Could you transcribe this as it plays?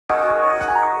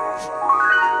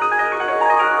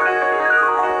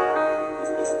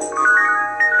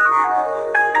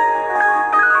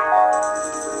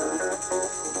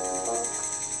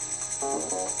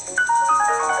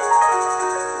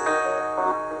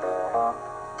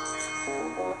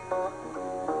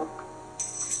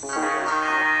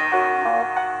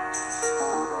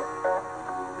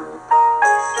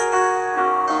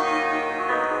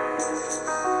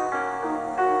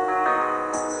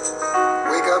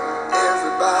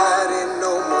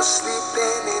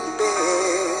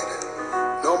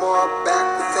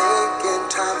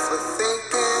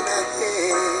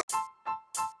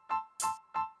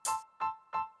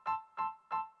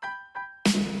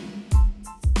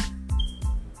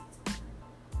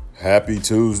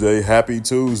Happy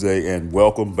Tuesday, and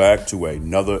welcome back to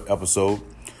another episode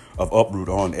of Uproot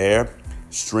on Air,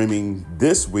 streaming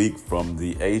this week from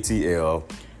the ATL.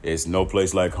 It's No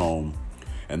Place Like Home.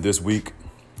 And this week,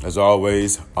 as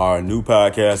always, our new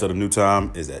podcast at a new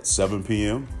time is at 7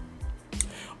 p.m.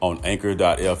 on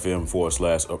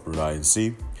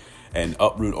anchor.fm/UprootINC. And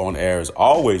Uproot on Air is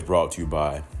always brought to you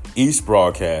by East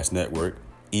Broadcast Network,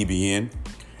 EBN,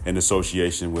 in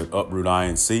association with Uproot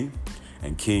INC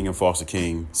and King and Foster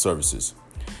King Services.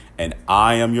 And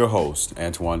I am your host,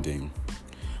 Antoine Dean.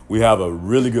 We have a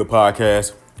really good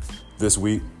podcast this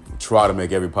week. We try to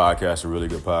make every podcast a really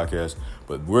good podcast,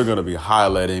 but we're going to be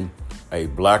highlighting a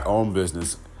Black-owned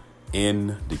business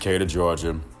in Decatur,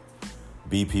 Georgia,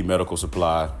 BP Medical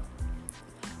Supply,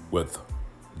 with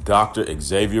Dr.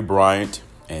 Xavier Bryant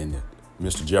and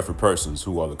Mr. Jeffrey Persons,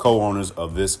 who are the co-owners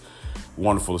of this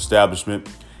wonderful establishment.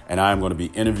 And I am going to be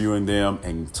interviewing them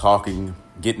and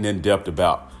getting in depth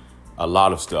about a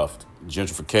lot of stuff,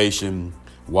 gentrification,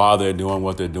 why they're doing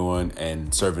what they're doing,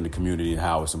 and serving the community and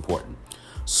how it's important.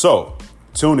 So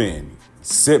tune in,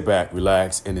 sit back,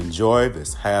 relax, and enjoy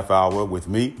this half hour with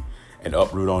me and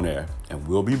Uproot on Air. And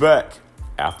we'll be back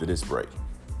after this break.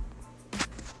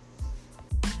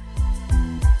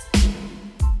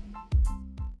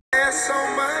 There's so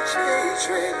much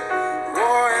hatred,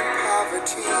 war, and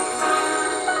poverty.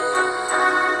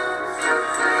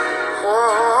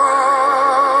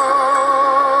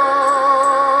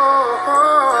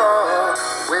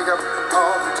 Wake up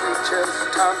all the teachers,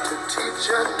 time to teach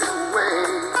a new way.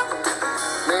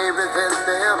 Maybe then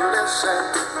they'll listen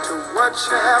to what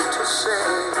you have to say.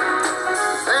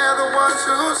 They're the ones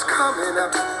who's coming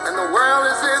up, and the world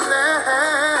is in their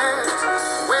hands.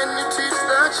 When you teach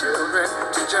the children,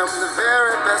 teach them the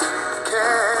very best you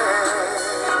can.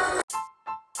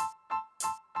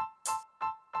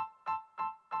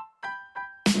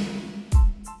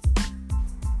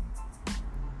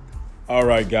 All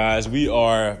right, guys, we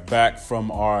are back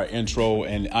from our intro,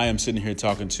 and I am sitting here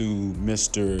talking to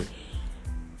Mr.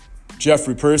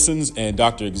 Jeffrey Persons and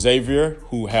Dr. Xavier,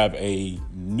 who have a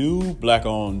new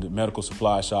Black-owned medical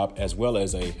supply shop as well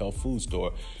as a health food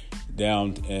store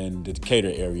down in the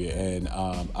Decatur area. And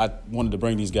I wanted to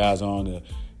bring these guys on to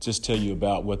just tell you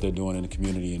about what they're doing in the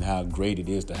community and how great it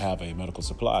is to have a medical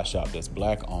supply shop that's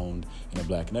Black-owned in a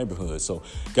Black neighborhood. So,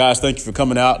 guys, thank you for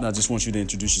coming out, and I just want you to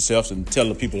introduce yourselves and tell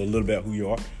the people a little bit who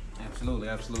you are. Absolutely.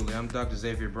 I'm Dr.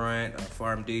 Xavier Bryant,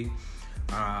 PharmD.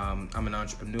 I'm an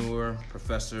entrepreneur,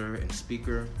 professor, and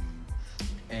speaker,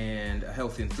 and a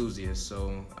health enthusiast.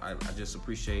 So I just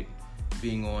appreciate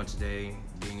being on today,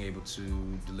 being able to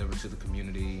deliver to the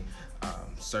community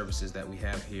services that we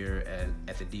have here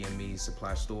at the DME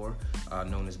supply store,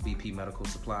 known as BP Medical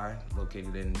Supply,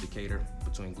 located in Decatur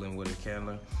between Glenwood and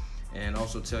Candler. And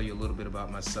also tell you a little bit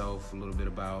about myself, a little bit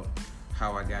about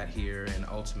how I got here, and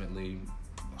ultimately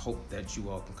hope that you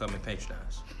all can come and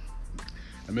patronize.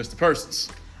 And Mr. Persons.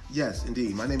 Yes,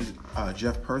 indeed. My name is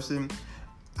Jeff Person.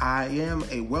 I am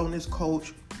a wellness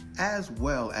coach as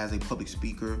well as a public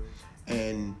speaker.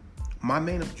 And my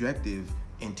main objective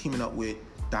in teaming up with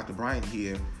Dr. Bryant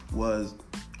here was,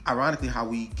 ironically, how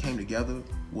we came together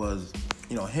was,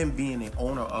 him being the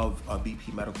owner of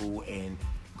BP Medical and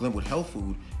Glenwood Health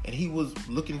Food. And he was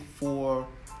looking for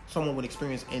someone with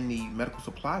experience in the medical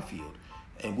supply field.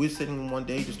 And we're sitting one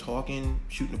day just talking,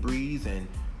 shooting the breeze, and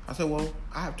I said, well,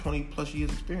 I have 20 plus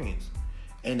years experience.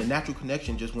 And the natural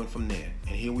connection just went from there.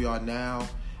 And here we are now,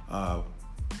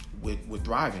 we're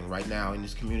thriving right now in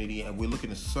this community, and we're looking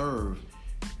to serve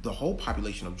the whole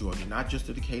population of Georgia, not just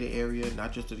the Decatur area,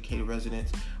 not just the Decatur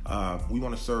residents. We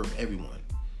want to serve everyone,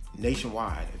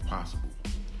 nationwide if possible,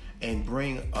 and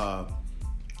bring a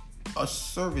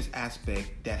service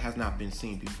aspect that has not been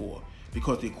seen before.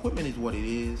 Because the equipment is what it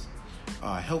is,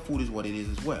 health food is what it is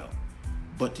as well.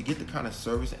 But to get the kind of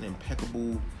service and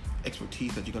impeccable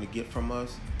expertise that you're going to get from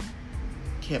us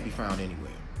can't be found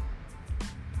anywhere.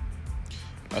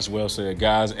 That's well said,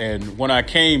 guys. And when I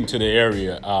came to the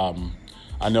area,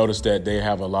 I noticed that they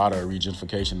have a lot of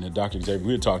regentrification. And Dr. Xavier,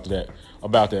 we had talked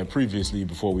about that previously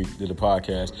before we did the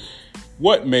podcast.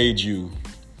 What made you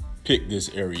pick this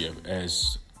area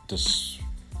as the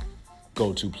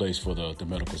go-to place for the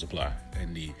medical supply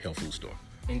and the health food store?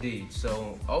 Indeed.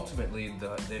 So ultimately,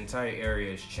 the entire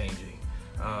area is changing.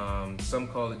 Some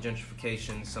call it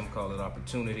gentrification, some call it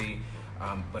opportunity.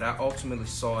 But I ultimately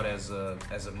saw it as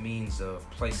a means of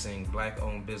placing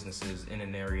Black-owned businesses in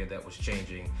an area that was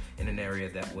changing, in an area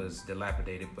that was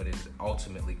dilapidated, but is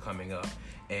ultimately coming up.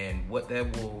 And what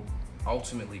that will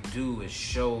ultimately do is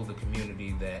show the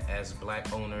community that as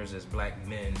Black owners, as Black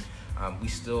men, we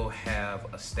still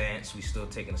have a stance, we still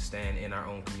taking a stand in our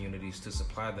own communities to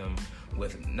supply them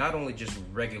with not only just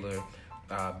regular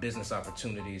business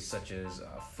opportunities such as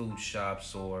food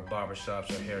shops or barber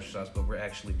shops or hair shops, but we're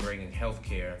actually bringing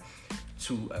healthcare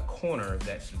to a corner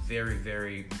that's very,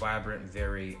 very vibrant,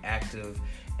 very active,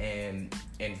 and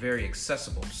very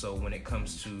accessible. So when it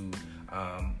comes to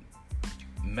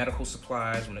medical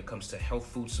supplies, when it comes to health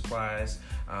food supplies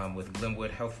with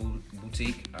Glenwood Health Food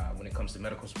Boutique, when it comes to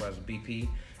medical supplies with BP,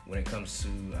 when it comes to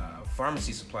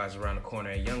pharmacy supplies around the corner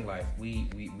at Young Life, we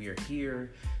are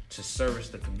here to service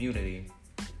the community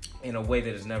in a way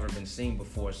that has never been seen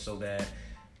before, so that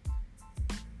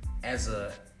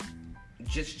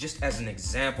just as an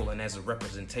example and as a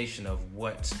representation of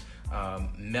what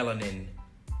melanin,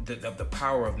 the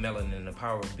power of melanin and the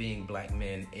power of being Black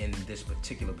men in this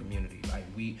particular community. Like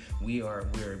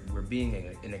we're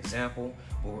being an example,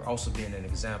 but we're also being an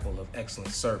example of excellent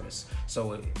service.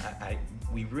 So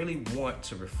we really want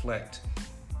to reflect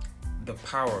the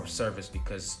power of service,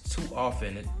 because too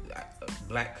often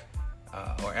Black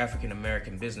or African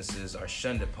American businesses are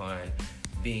shunned upon,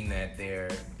 being that they're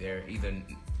either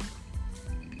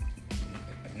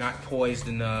not poised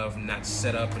enough, not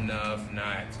set up enough,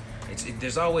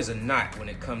 there's always a not when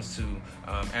it comes to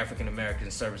African American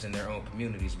service in their own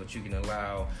communities, but you can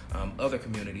allow other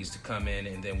communities to come in,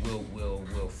 and then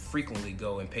we'll frequently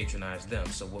go and patronize them.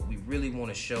 So what we really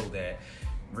want to show, that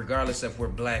regardless if we're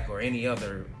Black or any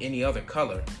other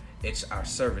color, it's our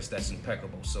service that's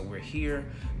impeccable. So we're here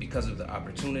because of the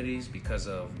opportunities, because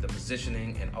of the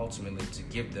positioning, and ultimately to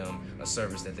give them a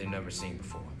service that they've never seen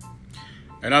before.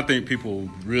 And I think people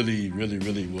really, really,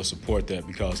 really will support that,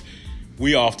 because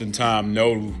we oftentimes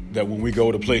know that when we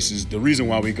go to places, the reason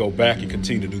why we go back and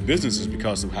continue to do business is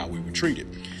because of how we were treated.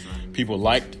 People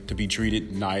like to be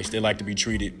treated nice. They like to be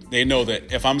treated. They know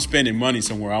that if I'm spending money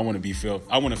somewhere, I want to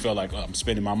feel like I'm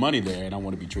spending my money there, and I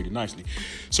want to be treated nicely.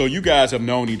 So you guys have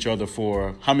known each other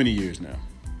for how many years now?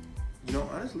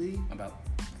 Honestly, About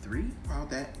 3? about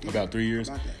that. Yeah. About 3 years.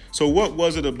 About that. So what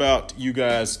was it about you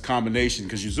guys' combination?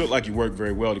 Because you look like you work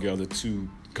very well together, to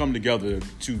come together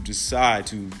to decide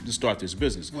to start this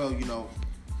business. Well,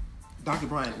 Dr.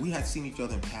 Bryant, we had seen each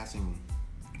other in passing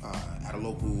at a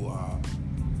local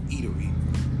eatery,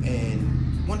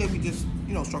 and one day we just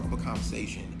struck up a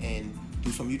conversation, and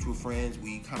through some mutual friends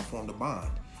we kind of formed a bond.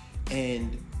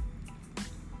 And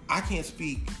I can't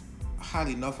speak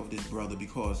highly enough of this brother,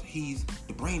 because he's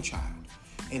the brainchild,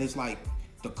 and it's like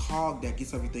the cog that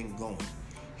gets everything going.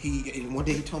 And one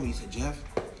day he told me, he said, "Jeff,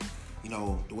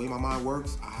 the way my mind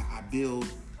works, I build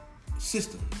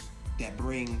systems that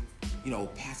bring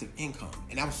passive income."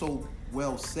 And that was so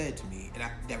well said to me, and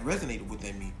that resonated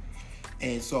within me.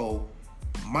 And so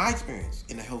my experience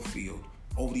in the health field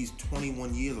over these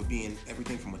 21 years of being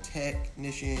everything from a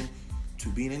technician to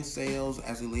being in sales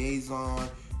as a liaison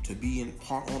to being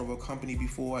part owner of a company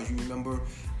before, as you remember,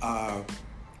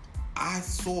 I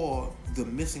saw the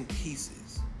missing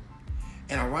pieces.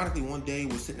 And ironically, one day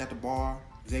we're sitting at the bar,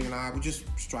 Xavier and I were just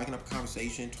striking up a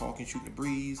conversation, talking, shooting the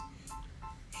breeze.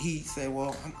 He said,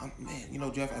 "Well,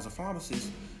 man, Jeff, as a pharmacist,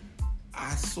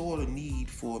 I saw the need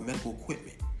for medical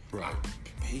equipment. Right.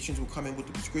 Patients would come in with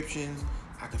the prescriptions.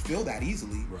 I could fill that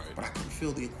easily, right, but I couldn't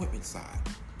fill the equipment side.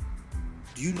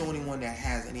 Do you know anyone that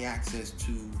has any access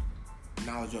to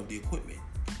knowledge of the equipment?"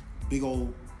 Big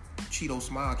old Cheeto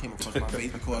smile came across my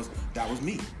face, because that was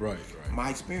me. Right. My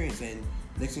experience. And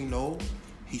next thing you know,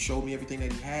 he showed me everything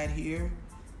that he had here,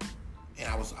 and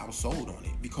I was sold on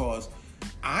it, because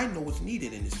I know what's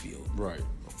needed in this field. Right.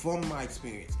 From my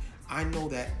experience, I know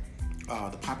that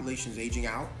the population is aging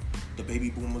out. The baby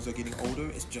boomers are getting older.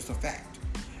 It's just a fact.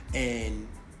 And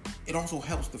it also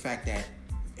helps the fact that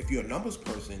if you're a numbers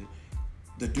person,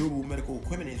 the durable medical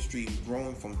equipment industry is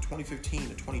growing from 2015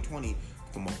 to 2020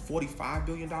 from a $45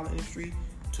 billion industry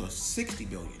to a $60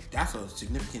 billion. That's a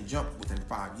significant jump within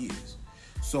 5 years.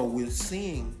 So we're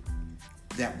seeing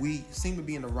that we seem to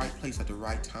be in the right place at the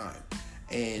right time.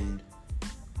 And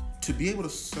to be able to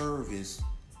service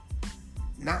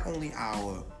not only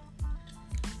our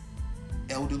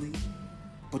elderly,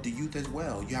 but the youth as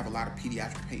well. You have a lot of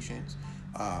pediatric patients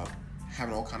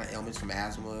having all kind of ailments from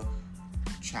asthma.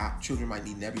 Children might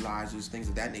need nebulizers, things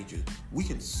of that nature. We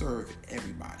can serve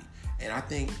everybody. And I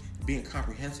think being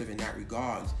comprehensive in that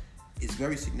regard is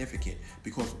very significant,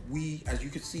 because we, as you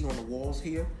can see on the walls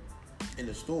here in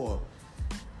the store,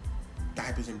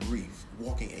 diapers and briefs,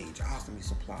 walking age, ostomy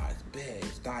supplies,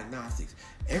 beds, diagnostics,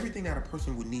 everything that a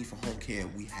person would need for home care,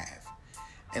 we have.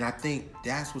 And I think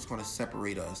that's what's going to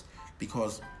separate us,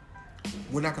 because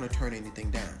we're not going to turn anything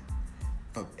down.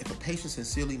 If a patient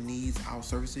sincerely needs our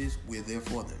services, we're there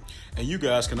for them. And you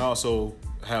guys can also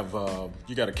have,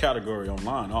 you got a category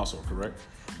online also, correct?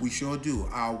 We sure do.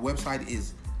 Our website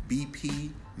is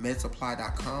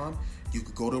bpmedsupply.com. You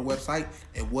could go to the website,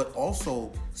 and what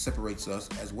also separates us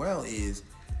as well is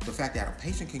the fact that a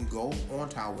patient can go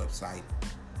onto our website,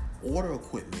 order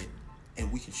equipment,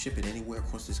 and we can ship it anywhere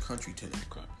across this country to them.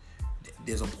 Okay.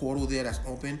 There's a portal there that's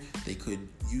open. They could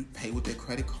pay with their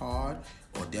credit card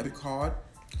or debit card,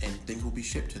 and things will be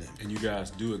shipped to them. And you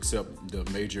guys do accept the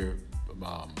major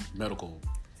medical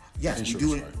Yes, insurance,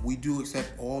 we do. right? We do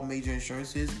accept all major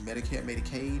insurances, Medicare,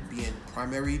 Medicaid being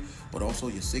primary, but also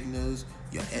your Cignas,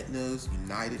 your Aetnas,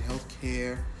 United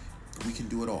Healthcare. We can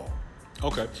do it all.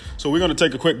 Okay, so we're going to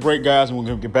take a quick break, guys, and we're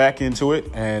going to get back into it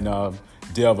and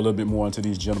delve a little bit more into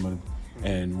these gentlemen,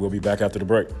 and we'll be back after the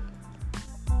break.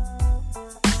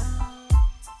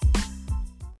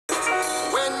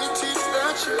 When you teach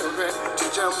the children,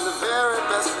 teach them the very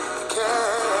best you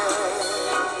can.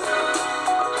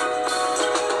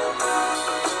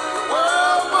 The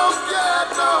world won't get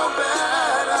no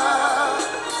better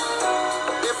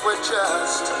if we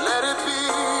just let it be.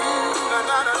 Na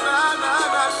na na na na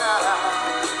na na.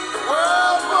 The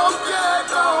world won't get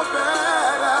no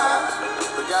better.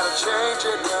 We gotta change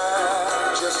it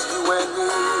now, just you and me.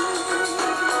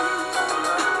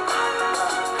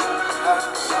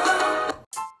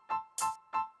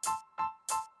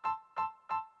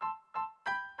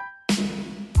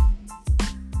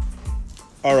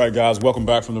 All right, guys, welcome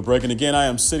back from the break. And again, I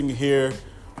am sitting here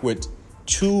with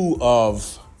two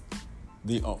owners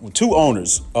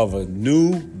of a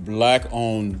new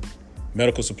Black-owned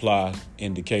medical supply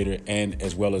indicator, and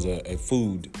as well as a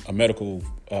medical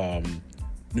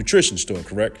nutrition store,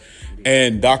 correct?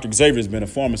 And Dr. Xavier has been a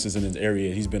pharmacist in this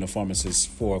area. He's been a pharmacist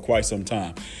for quite some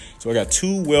time. So I got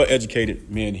two well-educated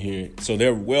men here. So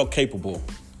they're well capable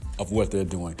of what they're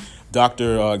doing.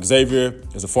 Dr. Xavier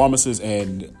is a pharmacist,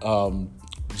 and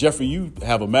Jeffrey, you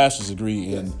have a master's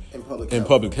degree in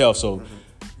public health. So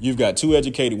you've got two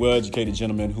well-educated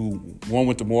gentlemen who, one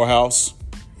went to Morehouse,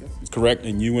 correct,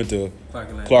 and you went to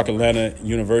Clark Atlanta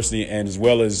University, and as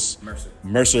well as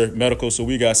Mercer Medical. So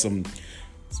we got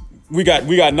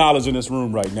knowledge in this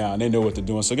room right now, and they know what they're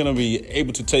doing. So they're going to be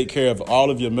able to take care of all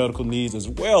of your medical needs, as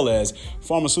well as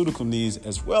pharmaceutical needs,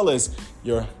 as well as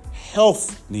your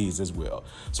health needs as well.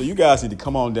 So you guys need to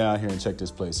come on down here and check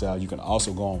this place out. You can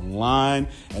also go online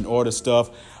and order stuff.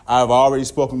 I've already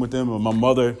spoken with them. My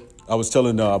mother, I was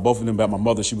telling both of them about my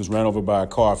mother. She was ran over by a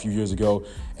car a few years ago,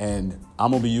 and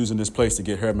I'm going to be using this place to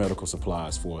get her medical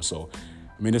supplies for her. So,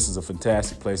 I mean, this is a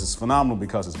fantastic place. It's phenomenal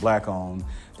because it's Black-owned.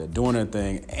 They're doing their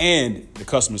thing, and the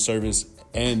customer service,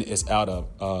 and it's at a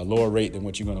lower rate than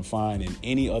what you're going to find in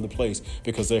any other place,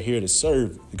 because they're here to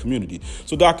serve the community.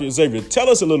 So, Dr. Xavier, tell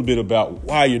us a little bit about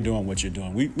why you're doing what you're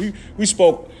doing. We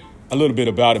spoke a little bit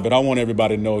about it, but I want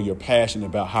everybody to know you're passionate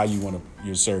about how you want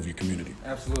to serve your community.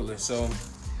 Absolutely. So,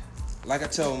 like I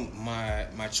tell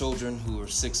my children who are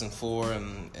 6 and 4,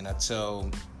 and I tell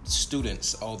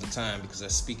students all the time, because I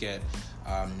speak at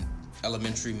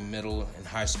elementary, middle, and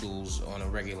high schools on a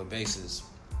regular basis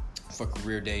for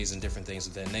career days and different things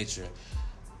of that nature.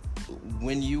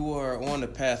 When you are on the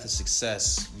path of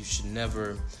success, you should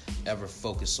never, ever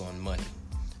focus on money,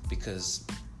 because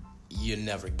you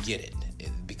never get it.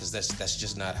 Because that's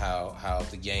just not how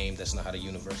the game, that's not how the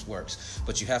universe works.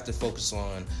 But you have to focus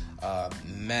on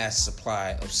mass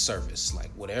supply of service, like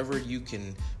whatever you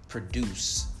can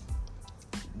produce,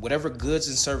 whatever goods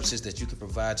and services that you can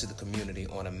provide to the community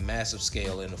on a massive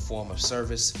scale in the form of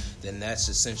service, then that's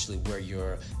essentially where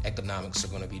your economics are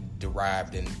going to be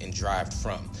derived and derived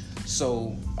from.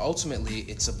 So ultimately,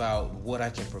 it's about what I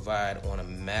can provide on a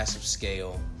massive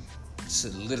scale to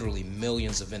literally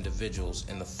millions of individuals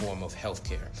in the form of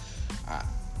healthcare.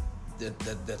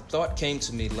 The thought came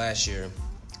to me last year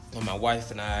when my wife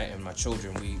and I and my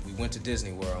children, we went to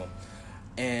Disney World,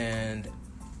 and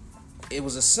it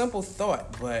was a simple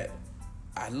thought, but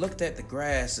I looked at the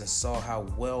grass and saw how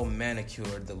well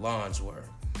manicured the lawns were.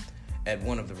 at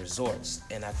one of the resorts,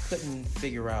 and I couldn't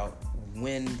figure out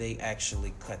when they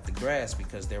actually cut the grass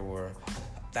because there were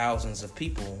thousands of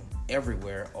people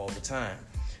everywhere all the time.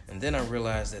 And then I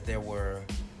realized that there were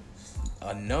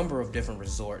a number of different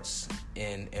resorts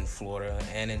in Florida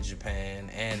and in Japan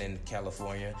and in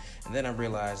California. And then I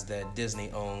realized that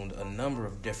Disney owned a number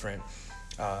of different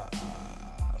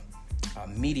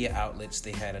media outlets.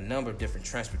 They had a number of different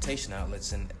transportation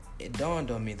outlets, and it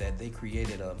dawned on me that they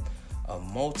created a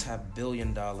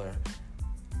multi-billion-dollar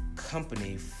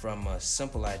company from a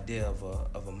simple idea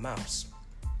of a mouse.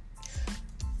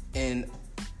 And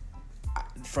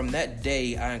from that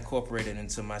day, I incorporated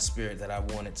into my spirit that I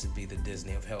wanted to be the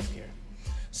Disney of healthcare.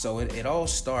 So it all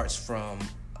starts from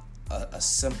a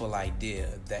simple idea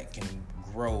that can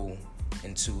grow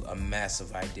into a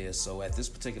massive idea. So at this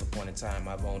particular point in time,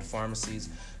 I've owned pharmacies,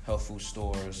 health food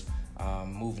stores,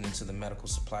 moving into the medical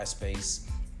supply space,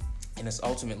 and it's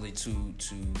ultimately to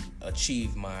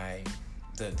achieve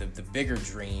the bigger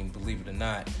dream, believe it or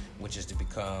not, which is to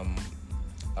become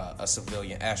a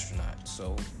civilian astronaut.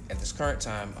 So at this current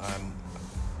time,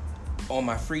 on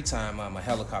my free time, I'm a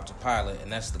helicopter pilot,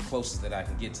 and that's the closest that I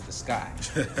can get to the sky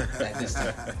at this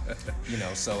time.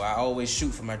 So I always shoot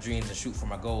for my dreams and shoot for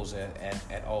my goals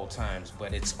at all times.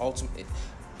 But it's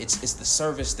the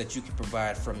service that you can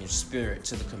provide from your spirit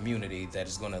to the community that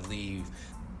is going to leave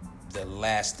the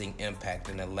lasting impact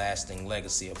and the lasting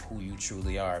legacy of who you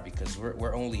truly are, because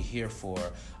we're only here for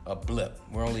a blip.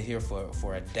 We're only here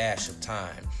for a dash of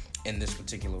time in this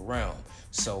particular realm.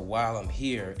 So while I'm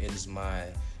here, it is my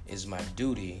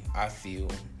duty, I feel,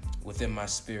 within my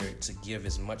spirit to give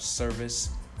as much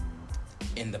service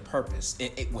in the purpose,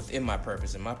 within my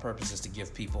purpose. And my purpose is to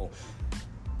give people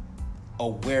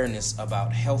awareness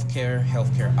about healthcare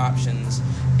options,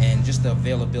 and just the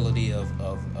availability of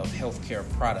healthcare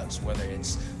products, whether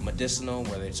it's medicinal,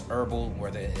 whether it's herbal,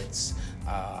 whether it's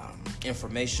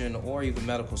information, or even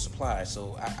medical supplies.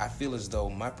 So I feel as though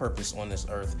my purpose on this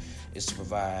earth is to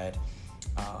provide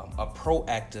a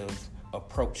proactive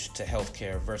approach to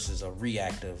healthcare versus a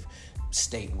reactive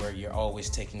state where you're always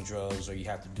taking drugs or you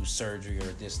have to do surgery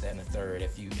or this, that, and the third.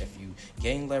 If you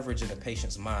gain leverage in a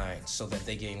patient's mind so that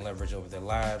they gain leverage over their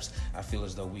lives, I feel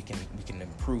as though we can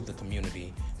improve the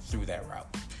community through that route.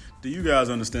 Do you guys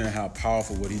understand how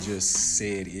powerful what he just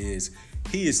said is?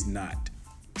 He is not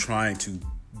trying to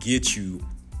get you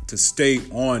to stay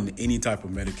on any type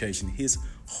of medication. His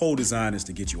whole design is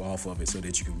to get you off of it so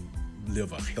that you can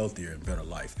live a healthier and better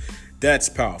life. That's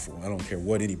powerful. I don't care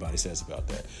what anybody says about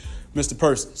that. Mr.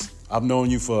 Persons, I've known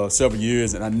you for several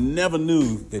years, and I never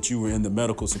knew that you were in the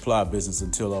medical supply business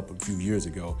until up a few years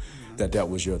ago, that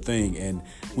was your thing. And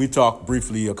we talked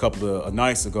briefly a couple of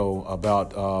nights ago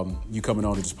about you coming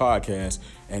on to this podcast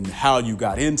and how you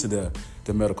got into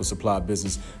the medical supply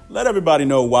business. Let everybody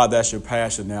know why that's your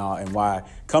passion now and why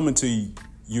coming to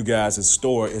you guys'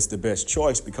 store is the best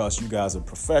choice, because you guys are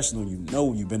professional.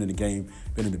 You've been in the game,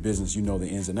 been in the business, you know the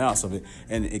ins and outs of it.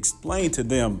 And explain to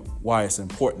them why it's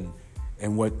important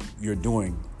and what you're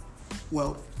doing.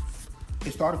 Well,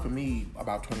 it started for me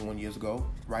about 21 years ago,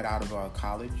 right out of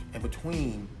college. And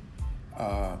between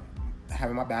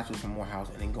having my bachelor's from Morehouse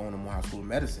and then going to Morehouse School of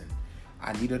Medicine,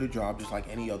 I needed a job just like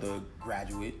any other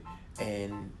graduate.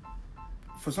 And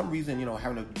for some reason,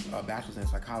 having a bachelor's in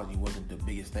psychology wasn't the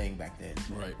biggest thing back then,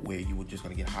 right, where you were just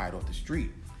going to get hired off the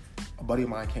street. A buddy of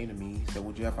mine came to me and said,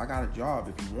 well, Jeff, I got a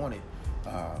job if you want it.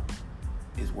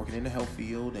 It's working in the health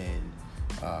field,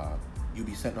 and you'll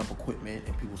be setting up equipment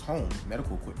in people's homes,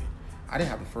 medical equipment. I didn't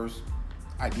have the first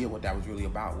idea what that was really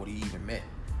about, what he even meant.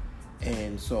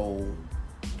 And so,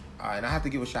 and I have to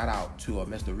give a shout out to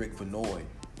Mr. Rick Vanoy,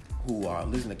 who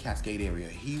lives in the Cascade area.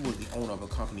 He was the owner of a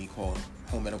company called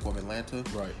Home Medical of Atlanta.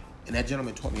 Right. And that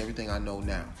gentleman taught me everything I know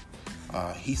now.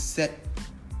 He set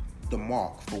the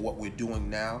mark for what we're doing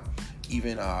now.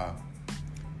 Even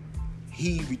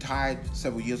he retired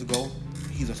several years ago.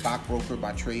 He's a stockbroker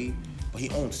by trade, but he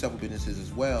owns several businesses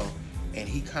as well. And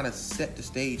he kind of set the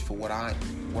stage for what I'm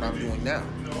doing now.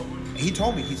 And he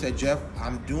told me, he said, Jeff,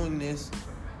 I'm doing this.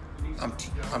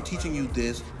 I'm teaching you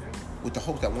this with the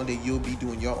hopes that one day you'll be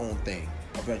doing your own thing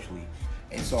eventually.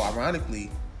 And so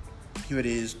ironically, here it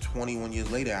is 21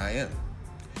 years later, I am.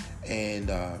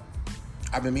 And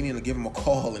I've been meaning to give him a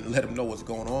call and let him know what's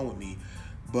going on with me.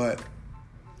 But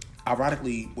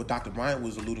ironically, what Dr. Bryant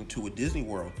was alluding to with Disney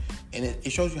World, and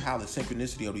it shows you how the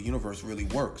synchronicity of the universe really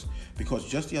works. Because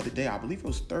just the other day, I believe it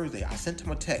was Thursday, I sent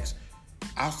him a text.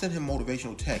 I'll send him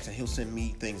motivational texts, and he'll send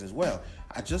me things as well.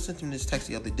 I just sent him this text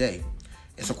the other day.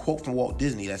 It's a quote from Walt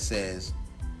Disney that says,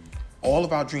 all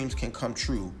of our dreams can come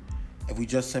true if we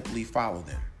just simply follow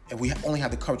them. and we only had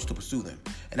the courage to pursue them.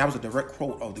 And that was a direct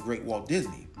quote of the great Walt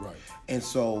Disney. Right. And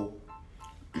so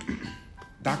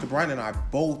Dr. Bryant and I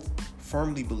both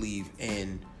firmly believe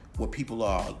in what people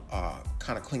are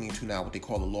kind of clinging to now, what they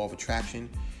call the law of attraction.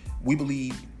 We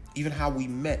believe even how we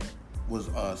met was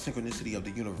a synchronicity of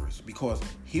the universe, because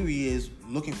here he is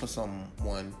looking for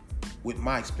someone with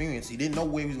my experience. He didn't know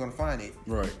where he was going to find it,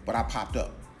 Right. but I popped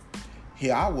up.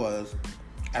 Here I was,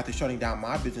 after shutting down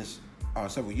my business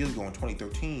several years ago in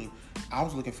 2013, I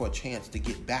was looking for a chance to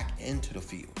get back into the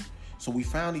field. So we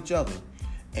found each other,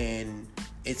 and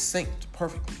it synced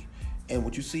perfectly. And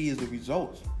what you see is the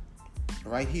results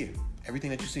right here. Everything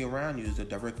that you see around you is a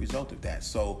direct result of that.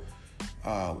 So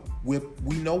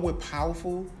we know we're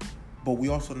powerful, but we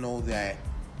also know that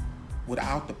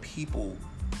without the people,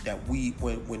 that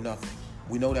we're nothing.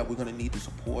 We know that we're going to need the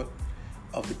support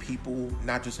of the people,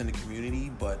 not just in the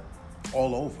community, but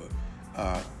all over.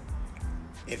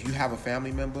 If you have a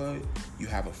family member, you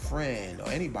have a friend, or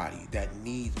anybody that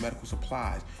needs medical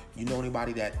supplies, you know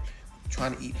anybody that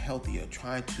trying to eat healthier,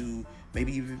 trying to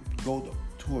maybe even go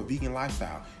to a vegan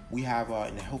lifestyle, we have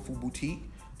in the Health Food Boutique,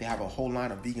 they have a whole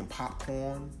line of vegan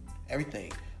popcorn,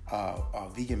 everything.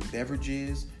 Vegan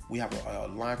beverages. We have a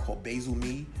line called Basil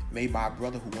Me, made by a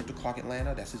brother who went to Clark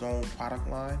Atlanta. That's his own product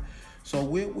line. So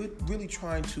we're really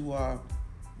trying to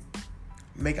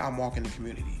make our mark in the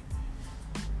community.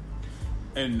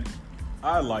 And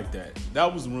I like that.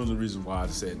 That was one of the reasons why I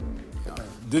said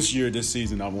this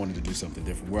season, I wanted to do something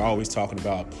different. We're always talking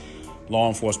about law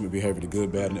enforcement behavior, the good,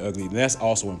 bad, and the ugly. And that's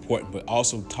also important, but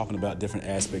also talking about different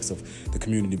aspects of the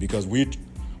community, because we're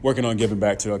working on giving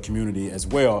back to our community as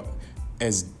well,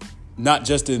 as not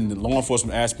just in the law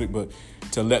enforcement aspect, but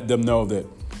to let them know that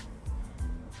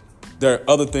there are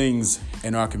other things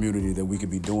in our community that we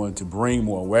could be doing to bring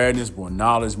more awareness, more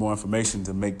knowledge, more information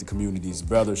to make the communities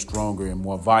better, stronger, and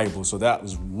more valuable. So that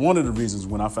was one of the reasons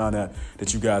when I found out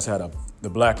that you guys had the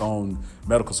Black-owned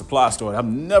medical supply store. I've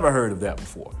never heard of that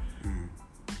before,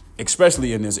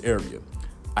 especially in this area.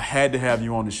 I had to have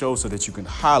you on the show so that you can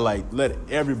highlight, let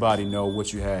everybody know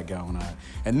what you had going on.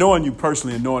 And knowing you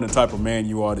personally and knowing the type of man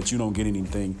you are, that you don't get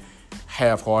anything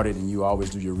half-hearted and you always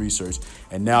do your research.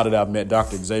 And now that I've met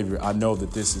Dr. Xavier, I know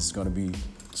that this is going to be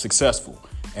successful.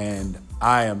 And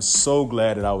I am so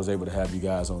glad that I was able to have you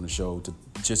guys on the show to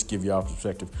just give y'all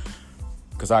perspective,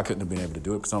 because I couldn't have been able to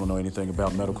do it because I don't know anything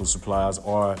about medical supplies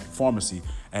or pharmacy.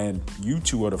 And you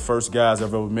two are the first guys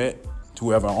I've ever met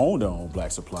to ever own their own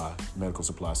medical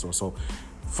supply store. So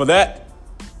for that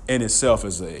in itself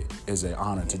is an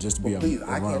honor to just be please,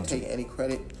 I around. can't take any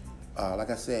credit. Like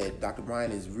I said, Dr.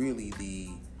 Bryant is really the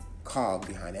cog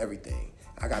behind everything.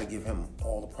 I got to give him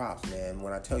all the props, man.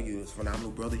 When I tell you this phenomenal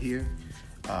brother here,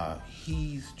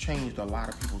 he's changed a lot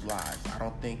of people's lives. I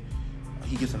don't think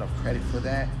he gets enough credit for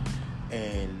that.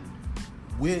 And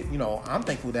I'm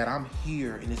thankful that I'm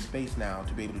here in this space now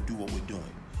to be able to do what we're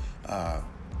doing.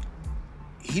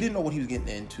 He didn't know what he was getting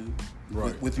into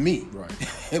with me, right?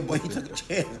 But he took a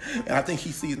chance, and I think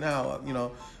he sees now.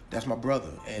 That's my brother,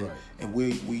 and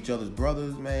we each other's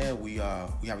brothers, man. We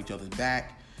have each other's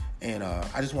back, and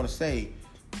I just want to say,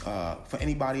 for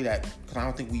anybody because I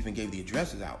don't think we even gave the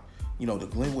addresses out. The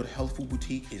Glenwood Health Food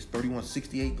Boutique is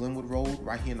 3168 Glenwood Road,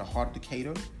 right here in the heart of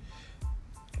Decatur.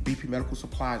 BP Medical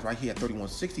Supplies right here at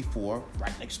 3164,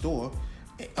 right next door.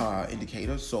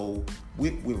 Indicator. So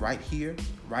we're right here,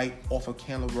 right off of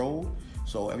Candler Road.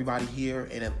 So everybody here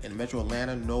in Metro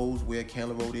Atlanta knows where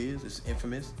Candler Road is. It's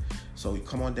infamous. So you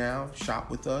come on down, shop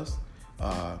with us,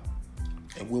 and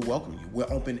we'll welcome you.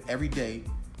 We're open every day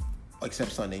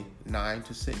except Sunday, 9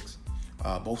 to 6,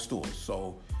 both stores.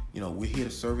 So we're here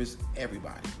to service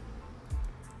everybody.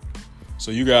 So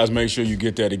you guys make sure you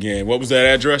get that again. What was that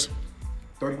address?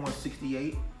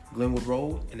 3168 Glenwood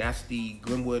Road, and that's the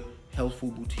Glenwood Health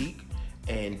Food Boutique,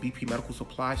 and BP Medical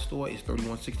Supply Store is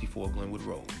 3164 Glenwood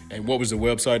Road. And what was the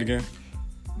website again?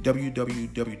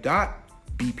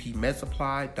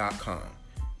 www.bpmedsupply.com.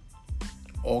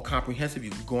 All comprehensive.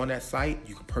 You can go on that site,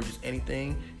 you can purchase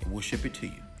anything, and we'll ship it to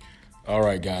you. All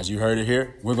right, guys, you heard it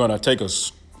here. We're going to take a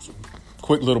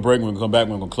quick little break. We're going to come back.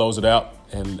 We're going to close it out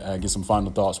and get some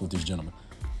final thoughts with these gentlemen.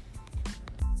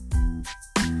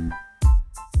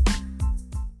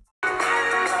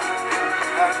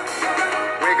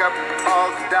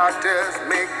 Doctors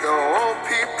make the old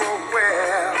people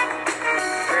well.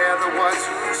 They're the ones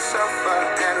who suffer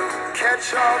and who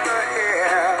catch all the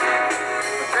hair.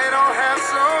 But they don't have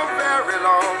so very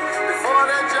long before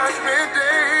their judgment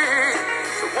day.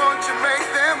 So won't you make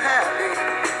them happy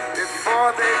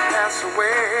before they pass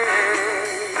away?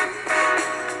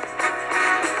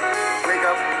 Wake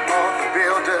up all the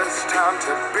builders, time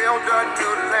to build a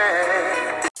new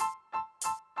land.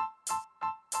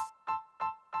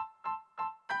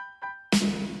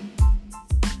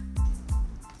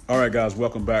 All right, guys,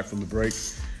 welcome back from the break.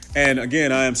 And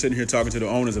again, I am sitting here talking to the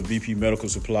owners of VP Medical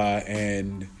Supply,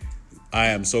 and I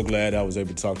am so glad I was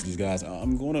able to talk to these guys.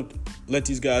 I'm going to let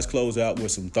these guys close out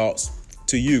with some thoughts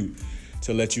to you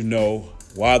to let you know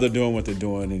why they're doing what they're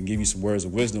doing and give you some words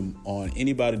of wisdom on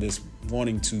anybody that's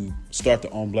wanting to start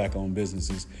their own black-owned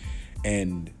businesses.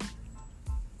 And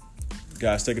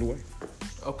guys, take it away.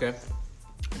 Okay.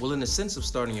 Well, in the sense of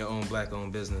starting your own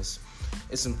black-owned business,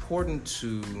 it's important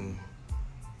to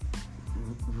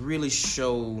really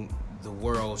show the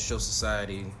world, show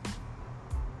society,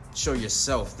 show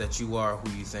yourself that you are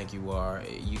who you think you are.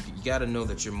 You got to know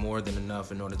that you're more than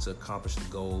enough in order to accomplish the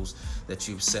goals that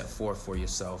you've set forth for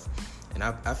yourself. And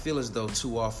I feel as though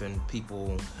too often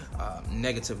people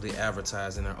negatively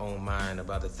advertise in their own mind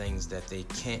about the things that they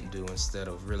can't do instead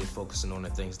of really focusing on the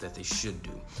things that they should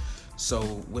do. So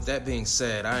with that being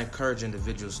said, I encourage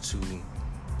individuals to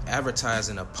advertise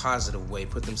in a positive way,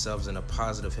 put themselves in a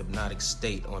positive hypnotic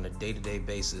state on a day-to-day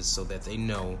basis so that they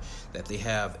know that they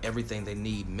have everything they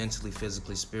need mentally,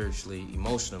 physically, spiritually,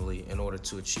 emotionally in order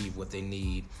to achieve what they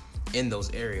need in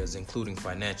those areas, including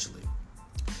financially.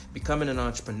 Becoming an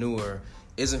entrepreneur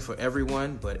isn't for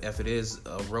everyone, but if it is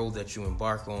a road that you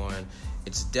embark on,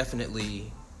 it's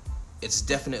definitely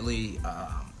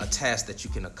a task that you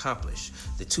can accomplish.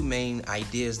 The two main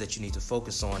ideas that you need to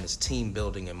focus on is team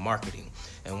building and marketing.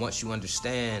 And once you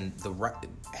understand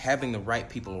having the right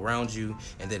people around you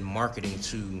and then marketing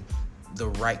to the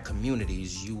right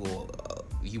communities, you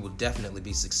will definitely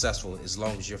be successful as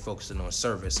long as you're focusing on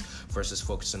service versus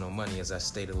focusing on money, as I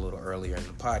stated a little earlier in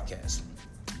the podcast.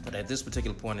 But at this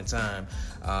particular point in time,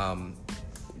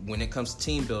 when it comes to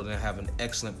team building, I have an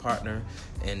excellent partner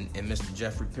in Mr.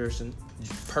 Jeffrey Person,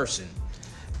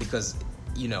 because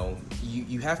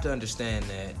you have to understand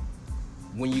that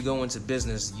when you go into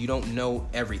business, you don't know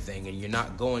everything, and you're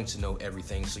not going to know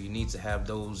everything. So you need to have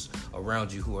those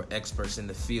around you who are experts in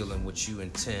the field in which you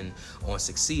intend on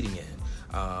succeeding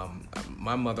in.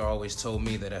 My mother always told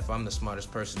me that if I'm the smartest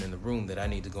person in the room, that I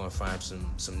need to go and find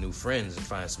some new friends and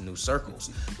find some new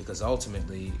circles, because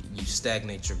ultimately you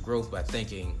stagnate your growth by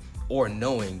thinking or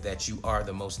knowing that you are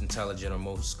the most intelligent or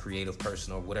most creative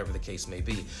person or whatever the case may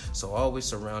be. So always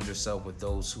surround yourself with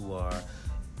those who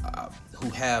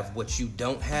have what you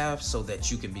don't have so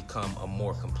that you can become a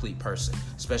more complete person,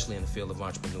 especially in the field of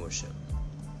entrepreneurship.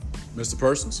 Mr.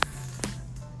 Persons?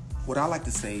 What I like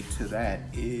to say to that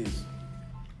is,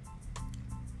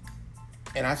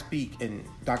 and I speak, and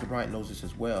Dr. Bryant knows this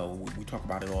as well, we talk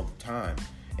about it all the time,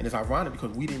 and it's ironic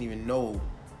because we didn't even know.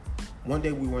 One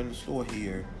day we were in the store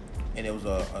here, and there was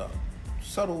a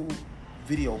subtle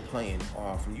video playing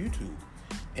from YouTube,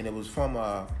 and it was from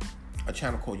a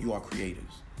channel called You Are Creators.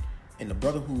 And the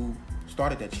brother who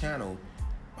started that channel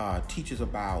teaches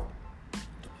about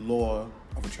the law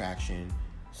of attraction,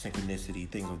 synchronicity,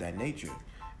 things of that nature,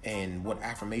 and what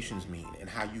affirmations mean, and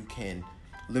how you can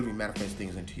literally manifest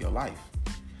things into your life.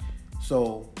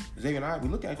 So Xavier and I, we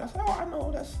looked at it, I said, I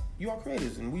know, that's You Are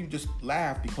Creators. And we just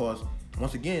laughed because,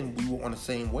 once again, we were on the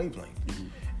same wavelength. Mm-hmm.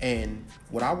 And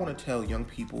what I want to tell young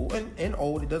people, and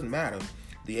old, it doesn't matter,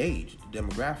 the age, the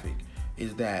demographic,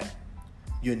 is that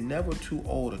you're never too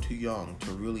old or too young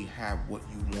to really have what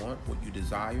you want, what you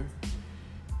desire.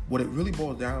 What it really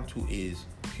boils down to is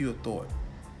pure thought.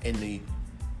 And the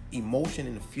emotion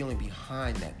and the feeling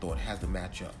behind that thought has to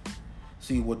match up.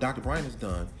 See, what Dr. Bryant has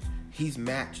done, he's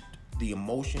matched the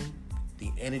emotion,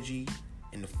 the energy,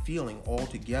 and the feeling all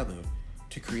together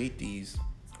to create these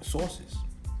sources.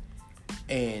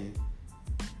 And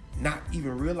not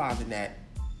even realizing that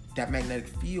magnetic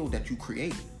field that you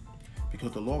create,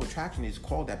 because the law of attraction is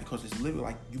called that because it's literally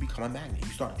like you become a magnet.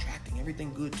 You start attracting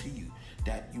everything good to you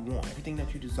that you want, everything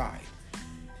that you desire.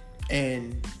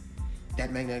 And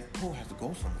that magnetic pull has to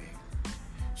go somewhere.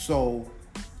 So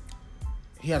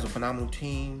he has a phenomenal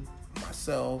team.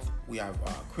 Myself, we have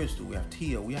Crystal, we have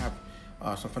Tia, we have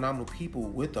some phenomenal people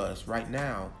with us right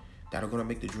now that are going to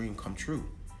make the dream come true.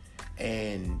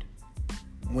 And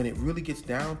when it really gets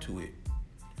down to it,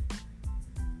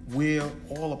 we're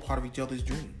all a part of each other's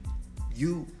dream.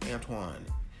 You, Antoine,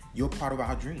 you're part of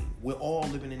our dream. We're all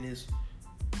living in this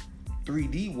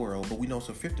 3D world, but we know it's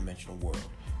a fifth dimensional world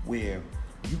where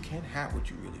you can have what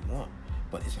you really want,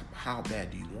 but it's how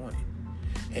bad do you want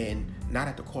it? And not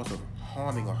at the cost of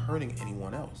harming or hurting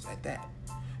anyone else at that.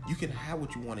 You can have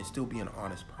what you want and still be an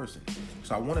honest person.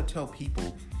 So I want to tell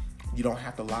people, you don't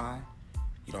have to lie,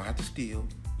 you don't have to steal,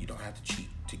 you don't have to cheat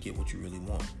to get what you really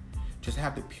want. Just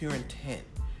have the pure intent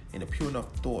and a pure enough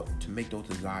thought to make those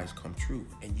desires come true,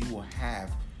 and you will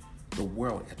have the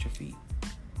world at your feet.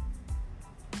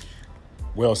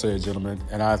 Well said, gentlemen.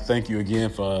 And I thank you again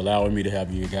for allowing me to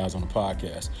have you guys on the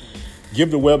podcast. Give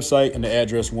the website and the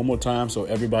address one more time so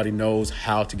everybody knows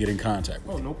how to get in contact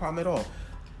with you. No problem at all.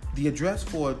 The address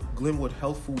for Glenwood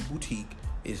Health Food Boutique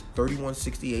is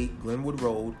 3168 Glenwood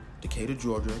Road, Decatur,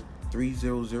 Georgia,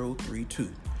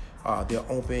 30032. They're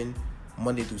open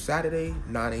Monday through Saturday,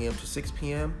 9 a.m. to 6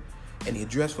 p.m. And the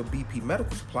address for BP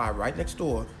Medical Supply right next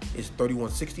door is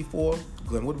 3164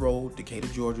 Glenwood Road, Decatur,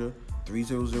 Georgia,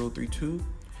 30032.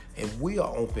 And we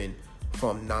are open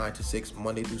from 9 to 6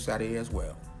 Monday through Saturday as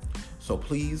well. So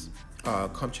please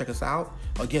come check us out.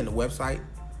 Again, the website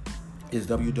is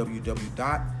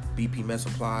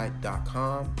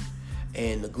www.bpmedsupply.com.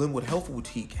 And the Glenwood Health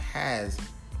Boutique has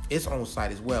its own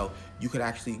site as well. You could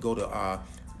actually go to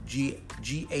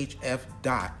ghf.boutique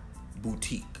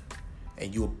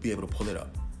and you'll be able to pull it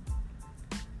up.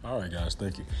 All right, guys,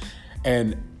 thank you.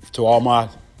 And to all my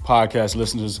podcast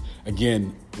listeners,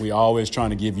 again, we always trying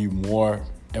to give you more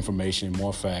information,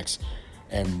 more facts,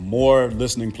 and more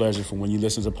listening pleasure from when you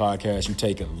listen to podcasts. You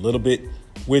take a little bit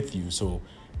with you so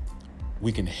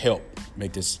we can help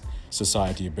make this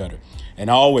society better. And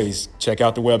always check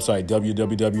out the website,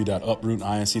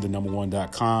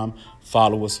 www.uprootinc1.com.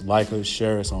 Follow us, like us,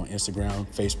 share us on Instagram,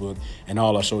 Facebook, and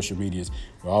all our social medias.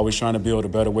 We're always trying to build a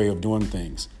better way of doing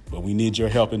things, but we need your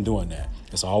help in doing that.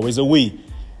 It's always a we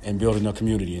in building a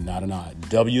community and not an I.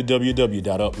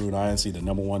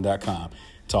 www.uprootinc1.com.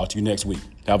 Talk to you next week.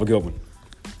 Have a good one.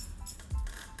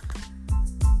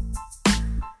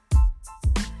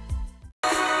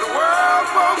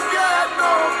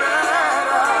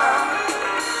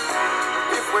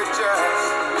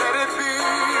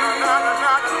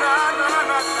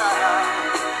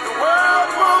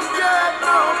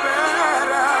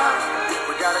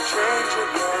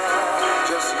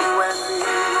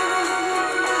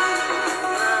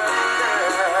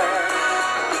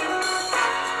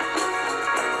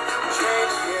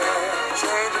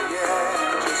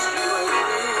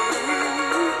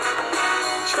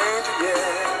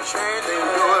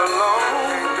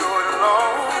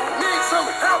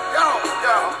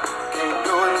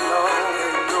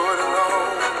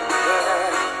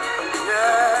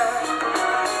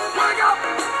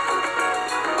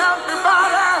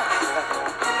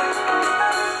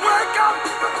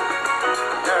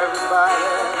 Everybody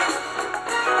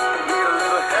need a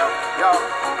little help, y'all.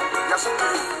 Yes,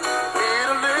 indeed.